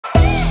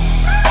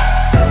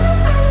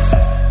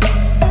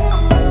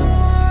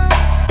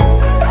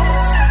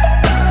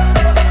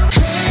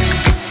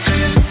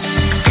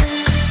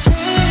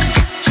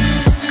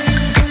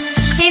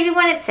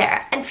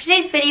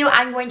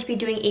I'm going to be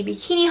doing a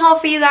bikini haul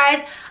for you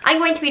guys. I'm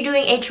going to be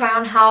doing a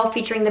try-on haul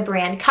featuring the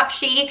brand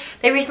Cupshe.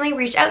 They recently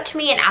reached out to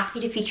me and asked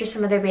me to feature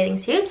some of their bathing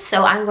suits,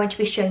 so I'm going to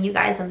be showing you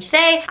guys them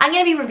today. I'm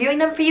going to be reviewing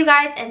them for you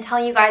guys and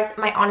telling you guys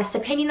my honest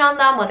opinion on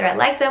them, whether I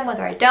like them,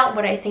 whether I don't,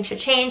 what I think should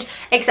change,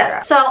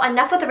 etc. So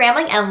enough with the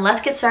rambling and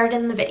let's get started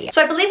in the video.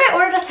 So I believe I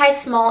ordered a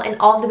size small in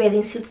all of the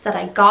bathing suits that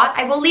I got.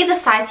 I will leave the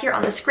size here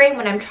on the screen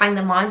when I'm trying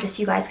them on just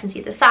so you guys can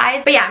see the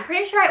size. But yeah, I'm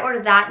pretty sure I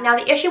ordered that. Now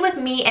the issue with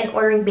me and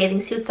ordering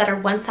bathing suits that are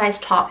one size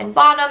top and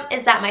bottom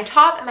is that my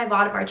top and my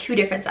bottom are two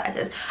different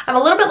sizes. I'm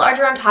a little bit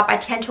larger on top. I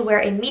tend to wear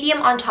a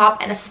medium on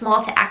top and a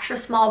small to extra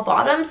small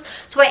bottoms,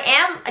 so I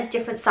am a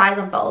different size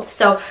on both.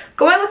 So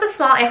going with the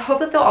small, I hope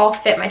that they'll all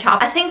fit my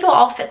top. I think they'll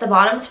all fit the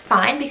bottoms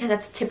fine because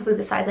that's typically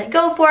the size I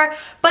go for,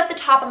 but the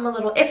top I'm a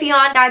little iffy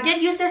on. Now I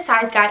did use their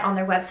size guide on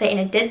their website and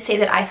it did say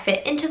that I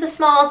fit into the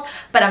smalls,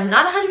 but I'm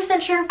not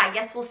 100% sure. I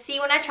guess we'll see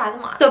when I try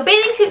them on. So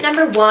bathing suit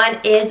number one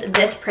is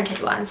this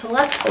printed one. So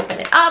let's open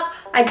it up.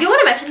 I do want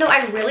to mention though,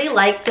 I really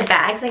like the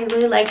bags. I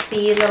really like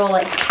the little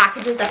like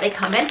packages that they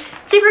come in.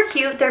 Super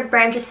cute. Their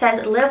brand just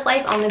says live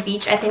life on the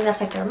beach. I think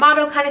that's like their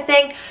motto kind of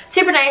thing.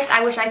 Super nice.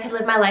 I wish I could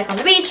live my life on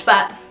the beach,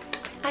 but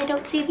I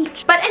don't see a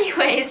beach. But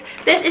anyways,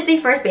 this is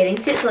the first bathing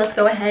suit, so let's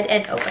go ahead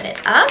and open it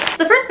up. So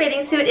the first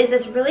bathing suit is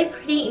this really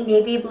pretty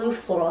navy blue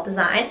floral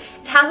design.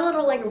 It has a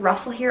little like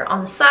ruffle here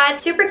on the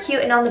side, super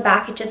cute, and on the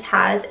back it just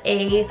has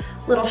a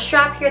little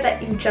strap here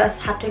that you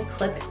just have to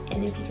clip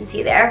in, if you can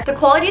see there. The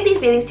quality of these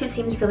bathing suits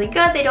seems really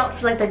good. They don't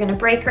feel like they're gonna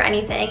break or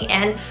anything,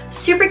 and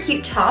super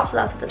cute top, so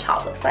that's what the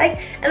top looks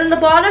like. And then the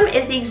bottom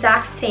is the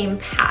exact same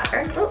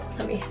pattern. Oh,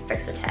 let me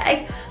fix the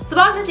tag. The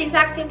bottom is the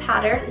exact same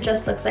pattern, it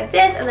just looks like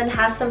this, and then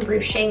has some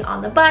ruching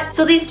on the butt.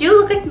 So these do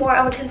look like more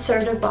of a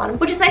conservative bottom,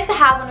 which is nice to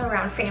have when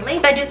around family,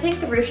 but I do think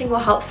the ruching will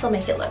help still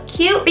make it look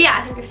cute. But yeah,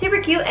 I think they're super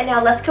cute, and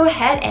now let's go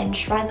ahead and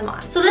try them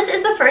on. So this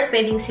is the first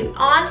bathing suit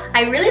on.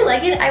 I really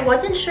like it. I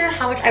wasn't sure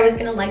how much I was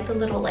gonna like the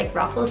little like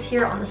ruffles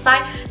here on the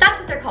side. That's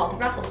what they're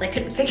called, ruffles. I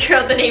couldn't figure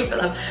out the name for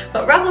them,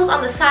 but ruffles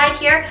on the side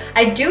here.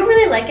 I do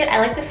really like it. I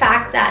like the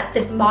fact that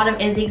the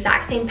bottom is the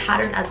exact same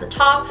pattern as the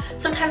top.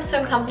 Sometimes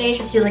swim companies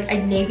just do like a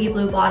navy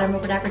blue bottom or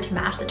whatever to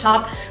match the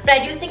top, but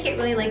I do think it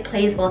really like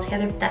plays well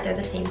together that they're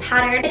the same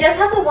pattern. It does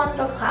have the one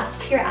little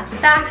clasp here at the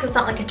back, so it's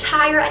not like a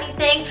tie or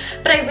anything,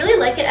 but I really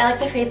like it. I like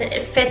the fact that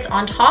it fits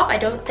on top. I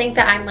don't think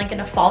that I'm like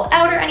gonna fall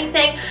out or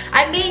anything.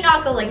 I may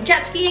not go like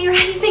jet skiing or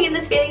anything in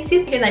this bathing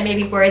suit because I may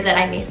be worried that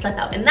I may slip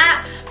out in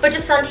that, but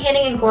just sun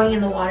tanning and going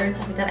in the water and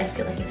stuff like that I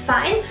feel like is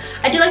fine.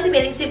 I do like the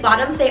bathing suit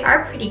bottoms. They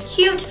are pretty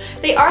cute.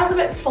 They are a little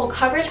bit full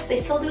coverage, but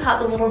they still do have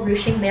the little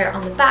ruching there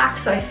on the back,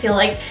 so I feel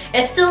like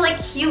it's still like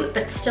cute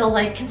but still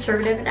like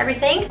conservative and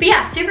everything. But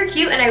yeah, super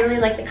cute, and I really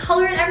like the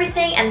color and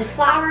everything and the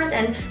flowers,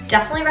 and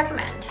definitely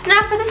recommend.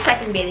 Now for the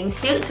second bathing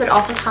suit, so it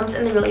also comes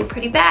in the really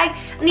pretty bag,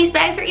 and these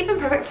bags are even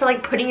perfect for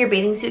like putting your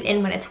bathing suit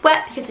in when it's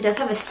wet because it does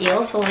have a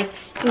seal, so like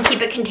you can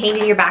keep it contained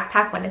in your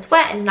backpack when it's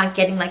wet and not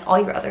getting like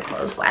all your other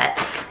clothes wet.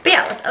 But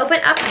yeah, let's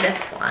open up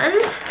this one.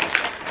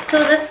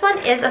 So this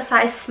one is a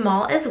size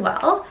small as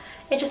well.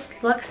 It just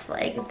looks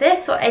like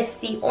this. So it's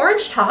the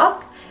orange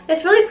top.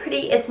 It's really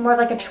pretty. It's more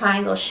like a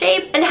triangle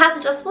shape, and it has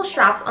adjustable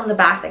straps on the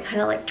back that kind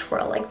of like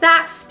twirl like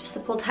that just to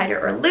pull tighter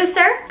or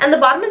looser. And the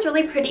bottom is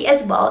really pretty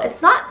as well.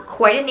 It's not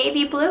quite a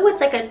navy blue, it's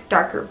like a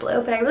darker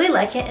blue, but I really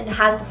like it, and it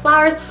has the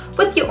flowers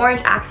with the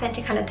orange accent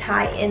to kind of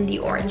tie in the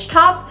orange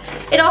top.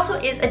 It also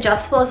is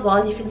adjustable as well,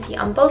 as you can see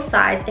on both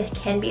sides. It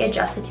can be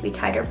adjusted to be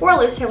tighter or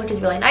looser, which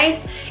is really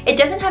nice. It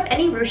doesn't have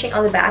any ruching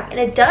on the back, and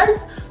it does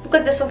look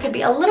like this one could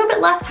be a little bit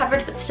less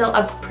coverage, but still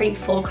a pretty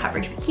full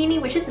coverage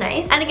bikini, which is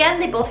nice. And again,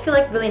 they both feel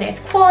like really nice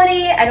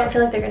quality. I don't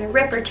feel like they're gonna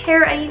rip or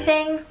tear or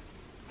anything.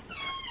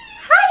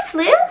 Hi,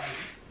 Floof.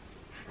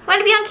 Want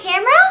to be on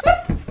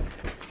camera?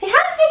 Say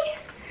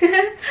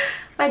hi.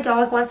 My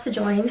dog wants to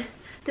join.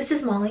 This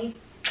is Molly.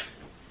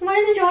 You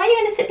wanted to join? You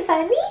want to sit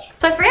beside me?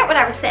 So I forget what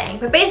I was saying,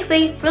 but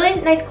basically really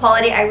nice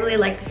quality. I really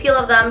like the feel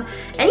of them,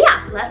 and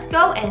yeah, let's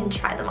go and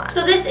try them on.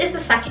 So this is the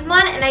second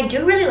one, and I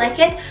do really like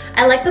it.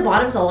 I like the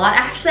bottoms a lot.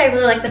 Actually, I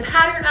really like the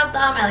pattern of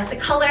them. I like the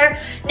color.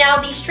 Now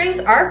these strings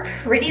are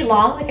pretty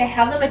long. Like I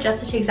have them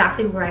adjusted to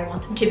exactly where I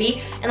want them to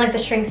be, and like the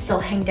strings still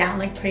hang down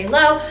like pretty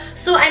low.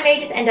 So I may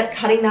just end up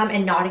cutting them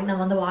and knotting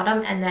them on the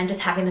bottom and then just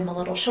having them a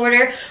little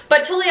shorter,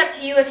 but totally up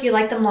to you if you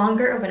like them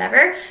longer or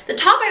whatever. The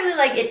top I really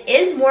like. It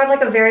is more of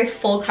like a very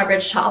full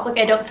coverage top. Like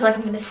I don't feel like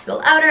I'm gonna spill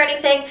out or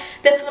anything.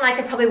 This one I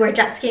could probably wear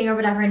jet skiing or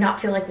whatever and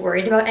not feel like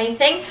worried about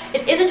anything.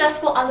 It is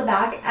adjustable on the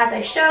back as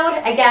I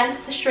showed. Again,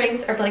 the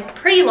strings are like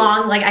pretty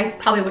long. Like I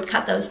probably would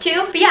cut those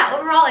too. But yeah,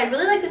 overall I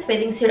really like this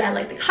bathing suit. I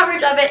like the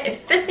coverage of it.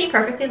 It fits me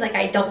perfectly. Like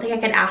I don't think I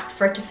could ask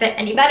for it to fit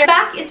any better. The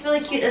back is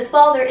really cute as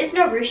well. There is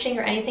no ruching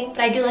or anything,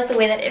 but I do like the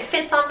way that it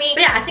fits on me.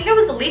 But yeah, I think I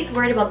was the least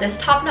worried about this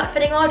top not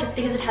fitting well, just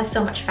because it has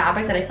so much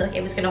fabric that I feel like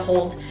it was gonna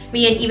hold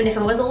me in even if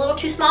it was a little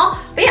too small.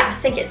 But yeah,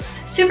 I think it's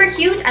super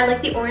cute. I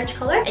like the orange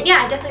color, and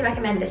yeah, I definitely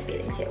definitely recommend this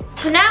bathing suit.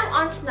 So now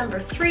on to number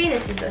 3.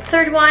 This is the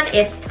third one.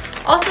 It's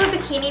also a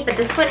bikini, but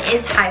this one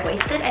is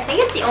high-waisted. I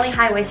think it's the only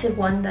high-waisted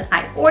one that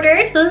I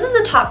ordered. So this is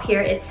the top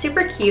here. It's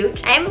super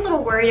cute. I am a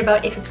little worried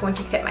about if it's going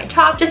to fit my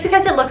top just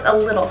because it looks a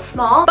little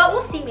small, but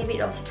we'll see. Maybe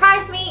it'll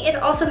surprise me. It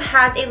also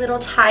has a little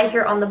tie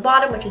here on the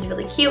bottom, which is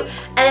really cute,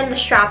 and then the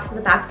straps in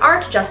the back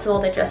aren't adjustable.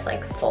 They're just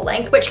like full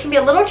length, which can be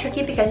a little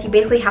tricky because you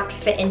basically have to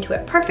fit into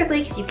it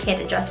perfectly because you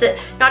can't adjust it.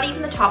 Not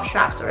even the top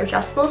straps are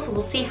adjustable, so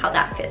we'll see how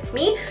that fits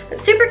me. But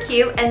super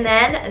cute. And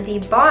then the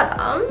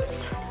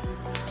bottoms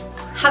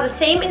have the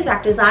same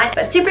exact design,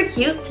 but super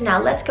cute. So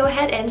now let's go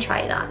ahead and try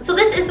it on. So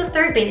this is the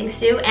third bathing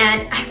suit,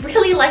 and I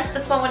really liked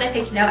this one when I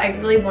picked it out. I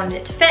really wanted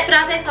it to fit, but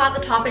as I thought,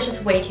 the top is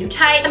just way too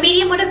tight. A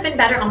medium would have been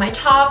better on my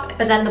top,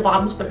 but then the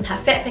bottoms wouldn't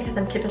have fit because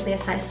I'm typically a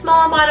size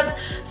small on bottoms.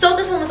 So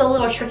this one was a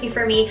little tricky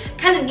for me.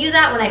 Kind of knew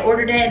that when I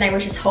ordered it, and I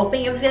was just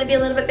hoping it was going to be a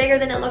little bit bigger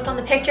than it looked on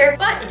the picture,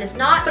 but it does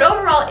not. But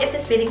overall, if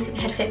this bathing suit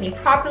had fit me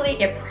properly,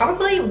 it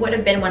probably would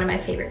have been one of my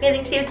favorite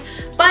bathing suits,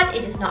 but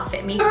it does not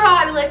fit me. Overall,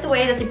 I really like the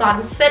way that the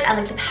bottoms fit. I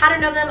like the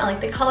pattern of them. I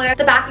like the color.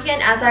 The back,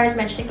 again, as I was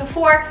mentioning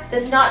before,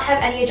 does not have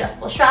any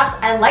adjustable straps.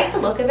 I like the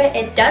look of it.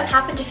 It does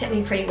happen to fit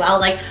me pretty well.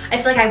 Like, I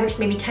feel like I would just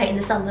maybe tighten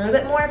this a little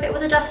bit more if it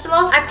was adjustable.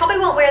 I probably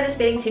won't wear this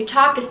bathing suit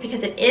top just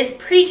because it is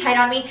pretty tight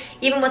on me,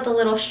 even with the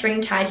little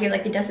string tied here.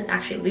 Like, it doesn't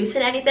actually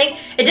loosen anything.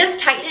 It does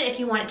tighten it if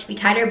you want it to be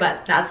tighter,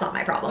 but that's not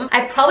my problem.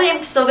 I probably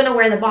am still gonna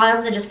wear the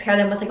bottoms and just pair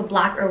them with like a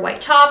black or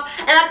white top,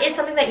 and that is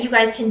something that you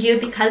guys can do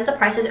because the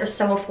prices are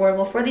so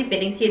affordable for these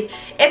bathing suits.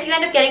 If you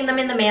end up getting them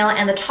in the mail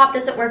and the top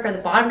doesn't work or the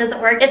bottom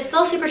doesn't work, it's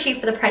still super cheap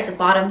for the price of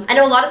bottoms. I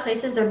know a lot of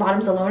places their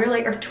bottoms alone are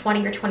like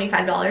 $20 or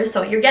 $25,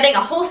 so you're getting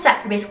a whole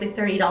set for basically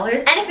 $30,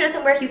 and if it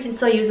doesn't work, you can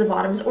still use the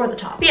bottoms or the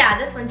top. But yeah,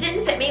 this one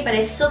didn't fit me, but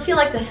I still feel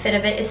like the fit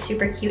of it is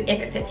super cute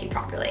if it fits you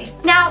properly.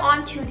 Now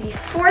on to the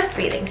fourth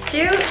bathing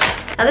suit.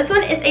 Now this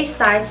one is a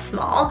size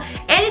small,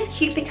 and it's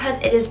cute because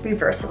it is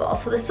reversible.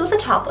 So this is what the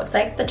top looks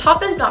like. The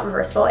top is not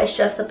reversible, it's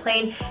just the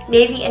plain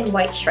navy and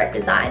white stripe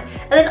design.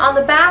 And then on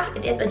the back,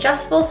 it is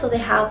adjustable, so they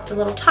have the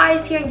little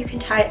ties here, and you can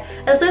tie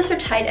it as loose or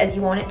tight as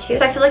you want it to.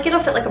 So I feel like it'll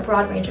fit like a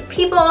broad range of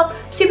people.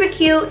 Super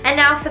cute. And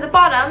now for the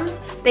bottoms,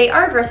 they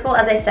are reversible,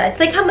 as I said. So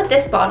they come with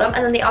this bottom,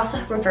 and then they also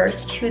have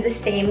reversed to the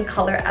same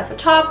color as the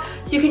top.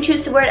 So you can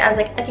choose to wear it as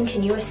like a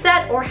continuous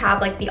set or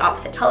have like the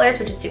opposite colors,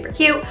 which is super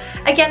cute.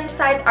 Again, the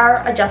sides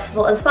are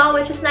adjustable as well,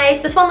 which is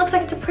nice. This one looks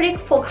like it's a pretty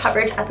full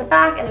coverage at the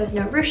back, and there's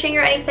no ruching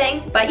or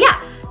anything. But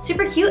yeah,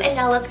 super cute. And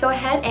now let's go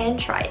ahead and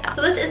try it on.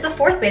 So this is the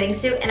fourth bathing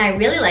suit, and I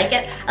really like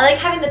it. I like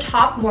having the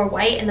top more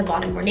white and the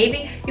bottom more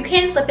navy. You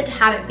can flip it to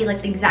have it be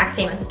like the exact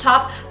same as the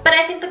top, but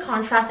I think the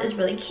contrast is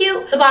really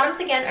cute. The bottoms,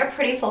 again, are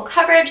pretty full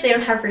coverage. They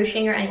don't have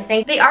ruching or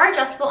anything. They are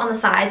adjustable on the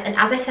sides, and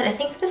as I said, I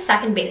think for the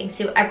second bathing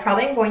suit, I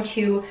probably am going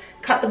to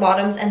cut the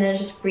bottoms and then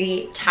just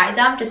re-tie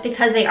them just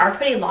because they are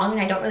pretty long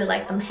and I don't really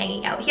like them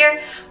hanging out here.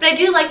 But I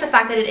do like the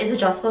fact that it is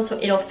adjustable, so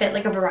it'll fit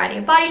like a variety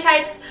of body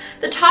types.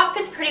 The top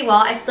fits pretty well.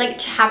 I feel like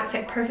to have it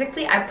fit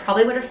perfectly, I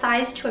probably would have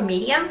sized to a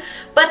medium,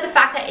 but the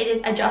fact that it is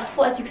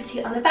adjustable, as you can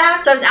see on the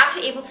back, so I was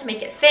actually able to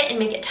make it fit and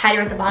make it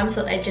tighter at the bottom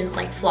so that it didn't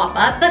like flop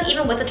up. But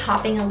even with the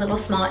top being a little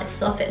small, it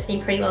still fits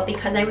me pretty well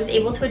because I was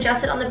able to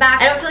adjust it on the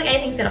back. I don't feel like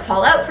anything's gonna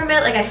fall out from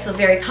it. Like, I feel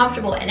very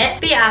comfortable in it.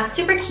 But yeah,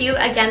 super cute.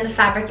 Again, the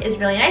fabric is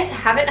really nice. I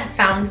haven't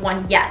found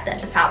one yet that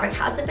the fabric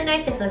hasn't been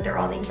nice. I feel like they're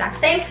all the exact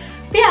same.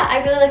 But yeah,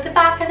 I really like the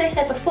back, as I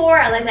said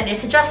before. I like that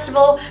it's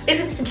adjustable.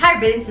 Basically, this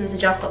entire bathing suit is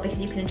adjustable because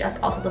you can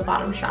adjust also the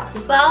bottom straps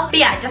as well. But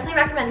yeah, I definitely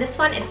recommend this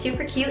one. It's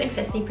super cute and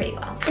fits me pretty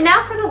well. And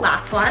now for the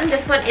last one.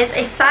 This one is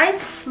a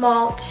size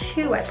small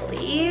too, I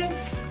believe.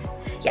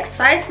 Yeah,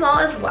 size small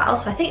as well.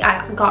 So I think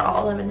I got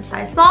all of them in the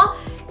size small.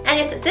 And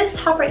it's this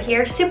top right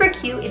here, super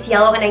cute. It's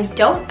yellow, and I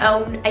don't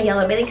own a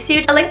yellow bathing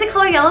suit. I like the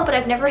color yellow, but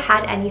I've never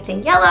had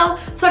anything yellow,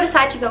 so I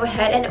decided to go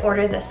ahead and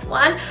order this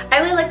one. I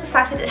really like the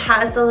fact that it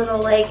has the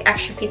little like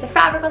extra piece of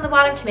fabric on the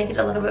bottom to make it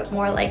a little bit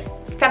more like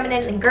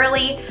feminine and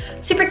girly.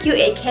 Super cute.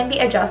 It can be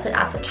adjusted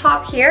at the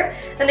top here,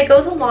 and it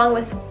goes along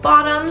with the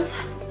bottoms.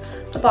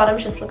 The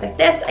bottoms just look like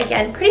this.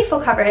 Again, pretty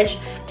full coverage,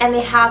 and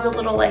they have the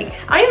little like,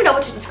 I don't even know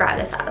what to describe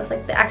this as,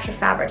 like the extra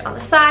fabric on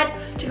the side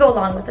to go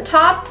along with the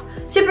top.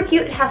 Super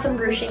cute. It has some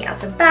ruching at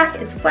the back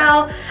as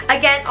well.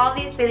 Again, all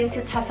these bathing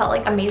suits have felt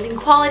like amazing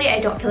quality. I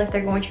don't feel like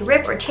they're going to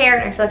rip or tear,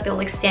 and I feel like they'll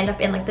like stand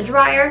up in like the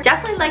dryer.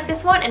 Definitely like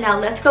this one, and now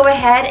let's go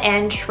ahead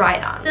and try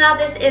it on. So now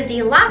this is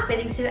the last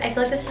bathing suit. I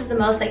feel like this is the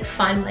most like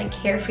fun, like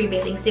carefree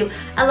bathing suit.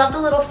 I love the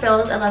little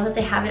frills. I love that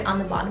they have it on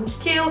the bottoms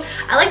too.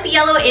 I like the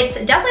yellow. It's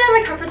definitely out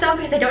of my comfort zone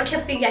because I don't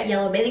typically get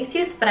yellow bathing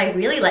suits, but I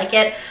really like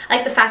it. I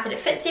like the fact that it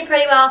fits me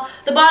pretty well.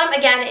 The bottom,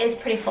 again, is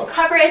pretty full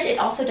coverage. It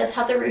also does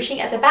have the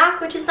ruching at the back,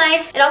 which is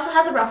nice. It also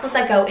has the ruffles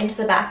that go into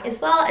the back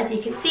as well, as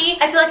you can see.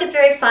 I feel like it's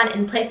very fun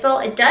and playful.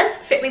 It does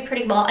fit me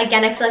pretty well.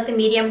 Again, I feel like the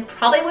medium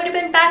probably would have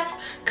been best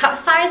cup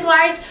size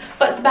wise,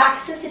 but the back,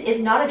 since it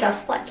is not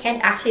adjustable, I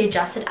can't actually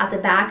adjust it at the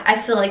back.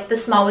 I feel like the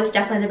small was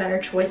definitely the better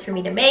choice for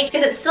me to make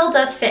because it still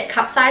does fit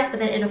cup size, but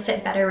then it'll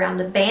fit better around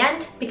the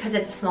band because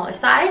it's a smaller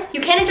size.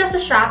 You can adjust the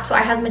strap, so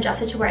I have them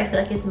adjusted to where I feel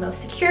like is the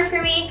most secure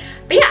for me.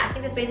 But yeah, I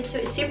think this bathing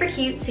suit is super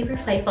cute, super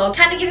playful,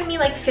 kind of giving me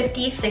like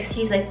 50s,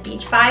 60s, like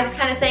beach vibes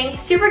kind of thing.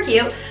 Super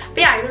cute. But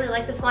yeah, I really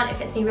like this one. It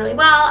fits me really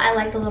well. I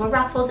like the little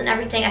ruffles and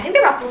everything. I think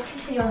the ruffles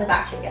continue on the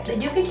back too. Yes, they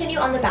do continue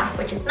on the back,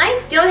 which is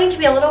nice. The only thing to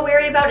be a little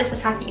wary about is the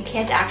fact that you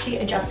can't actually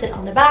adjust it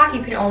on the back.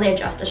 You can only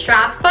adjust the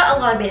straps, but a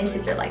lot of bathing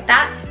suits are like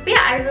that. But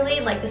yeah, I really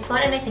like this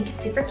one and I think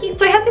it's super cute.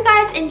 So I hope you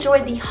guys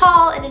enjoyed the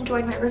haul and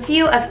enjoyed my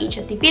review of each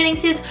of the bathing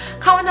suits.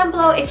 Comment down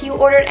below if you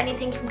ordered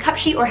anything from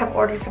Cupshe or have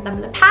ordered from them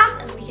in the past,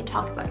 and we can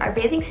talk about our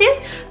bathing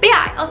suits. But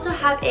yeah, I also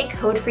have a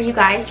code for you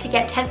guys to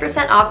get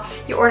 10% off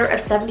your order of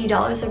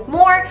 $70 or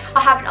more.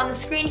 I'll have it on the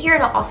screen here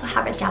and I'll also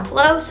have it down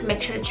below, so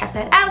make sure to check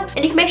that out.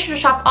 And you can make sure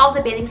to shop all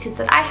the bathing suits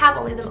that I have.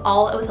 I'll leave them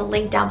all with a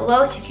link down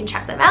below so you can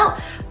check them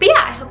out. But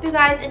yeah, I hope you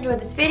guys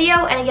enjoyed this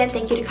video, and again,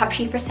 thank you to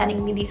Cupshe for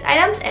sending me these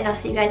items, and I'll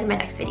see you guys in my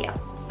next video.